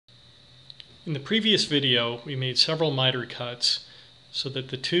In the previous video, we made several miter cuts so that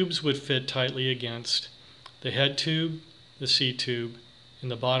the tubes would fit tightly against the head tube, the C tube,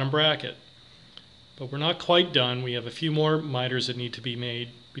 and the bottom bracket. But we're not quite done. We have a few more miters that need to be made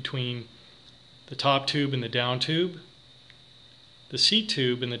between the top tube and the down tube, the C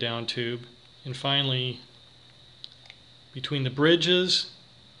tube and the down tube, and finally between the bridges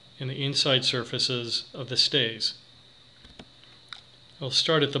and the inside surfaces of the stays. I'll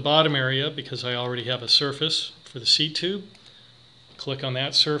start at the bottom area because I already have a surface for the C tube. Click on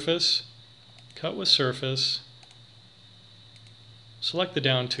that surface, cut with surface, select the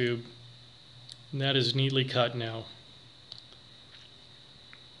down tube, and that is neatly cut now.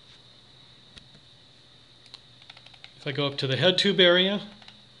 If I go up to the head tube area,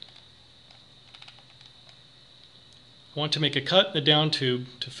 I want to make a cut in the down tube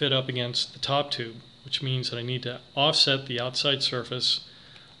to fit up against the top tube, which means that I need to offset the outside surface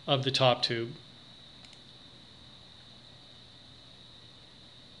of the top tube.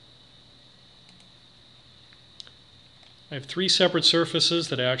 I have three separate surfaces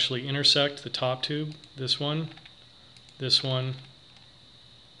that actually intersect the top tube. This one, and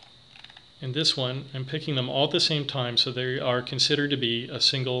this one. I'm picking them all at the same time so they are considered to be a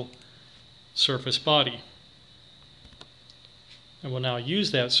single surface body. I will now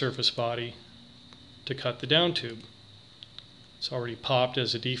use that surface body to cut the down tube. It's already popped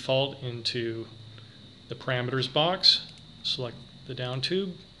as a default into the parameters box. Select the down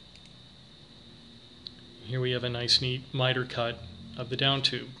tube. Here we have a nice neat miter cut of the down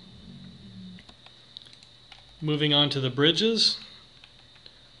tube. Moving on to the bridges,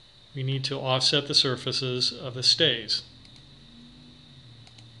 we need to offset the surfaces of the stays.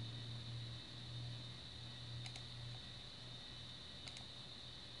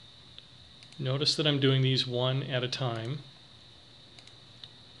 Notice that I'm doing these one at a time.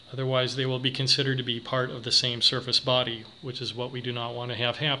 Otherwise they will be considered to be part of the same surface body, which is what we do not want to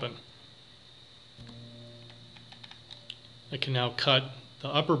have happen. I can now cut the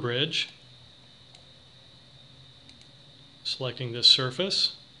upper bridge, selecting this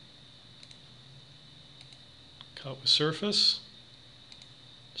surface, cut with surface,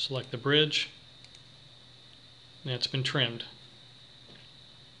 select the bridge, and that's been trimmed.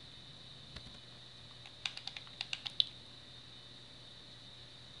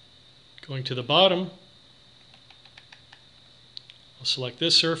 Going to the bottom, I'll select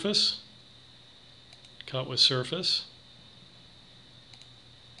this surface, cut with surface,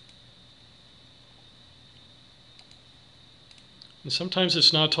 and sometimes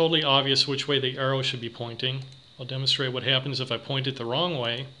it's not totally obvious which way the arrow should be pointing. I'll demonstrate what happens if I point it the wrong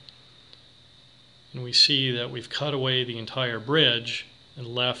way, and we see that we've cut away the entire bridge and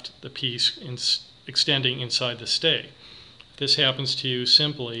left the piece extending inside the stay. If this happens to you,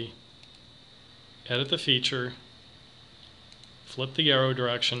 simply edit the feature, flip the arrow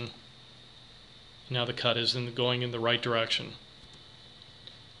direction, and now the cut is going in the right direction.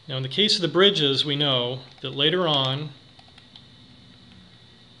 Now in the case of the bridges, we know that later on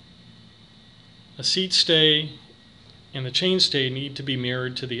a seat stay and the chain stay need to be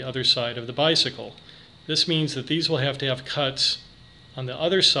mirrored to the other side of the bicycle. This means that these will have to have cuts on the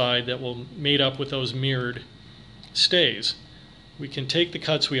other side that will mate up with those mirrored stays. We can take the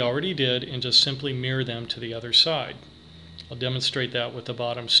cuts we already did and just simply mirror them to the other side. I'll demonstrate that with the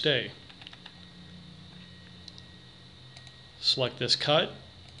bottom stay. Select this cut,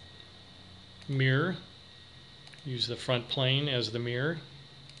 mirror, use the front plane as the mirror.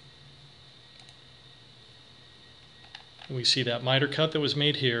 And we see that miter cut that was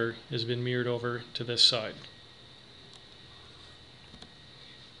made here has been mirrored over to this side.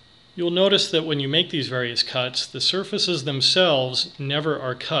 You'll notice that when you make these various cuts, the surfaces themselves never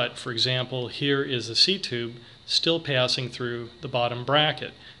are cut. For example, here is the C tube still passing through the bottom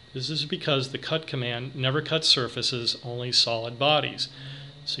bracket. This is because the cut command never cuts surfaces, only solid bodies.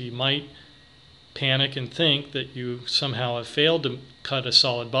 So you might panic and think that you somehow have failed to cut a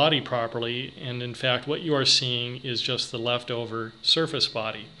solid body properly, and in fact what you are seeing is just the leftover surface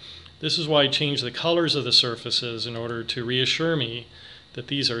body. This is why I changed the colors of the surfaces in order to reassure me that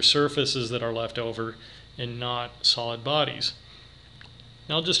these are surfaces that are left over and not solid bodies.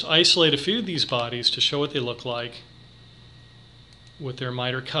 Now I'll just isolate a few of these bodies to show what they look like with their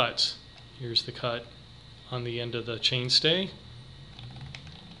miter cuts. Here's the cut on the end of the chainstay.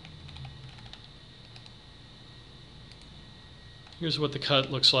 Here's what the cut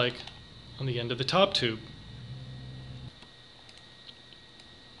looks like on the end of the top tube.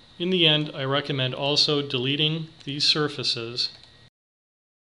 In the end, I recommend also deleting these surfaces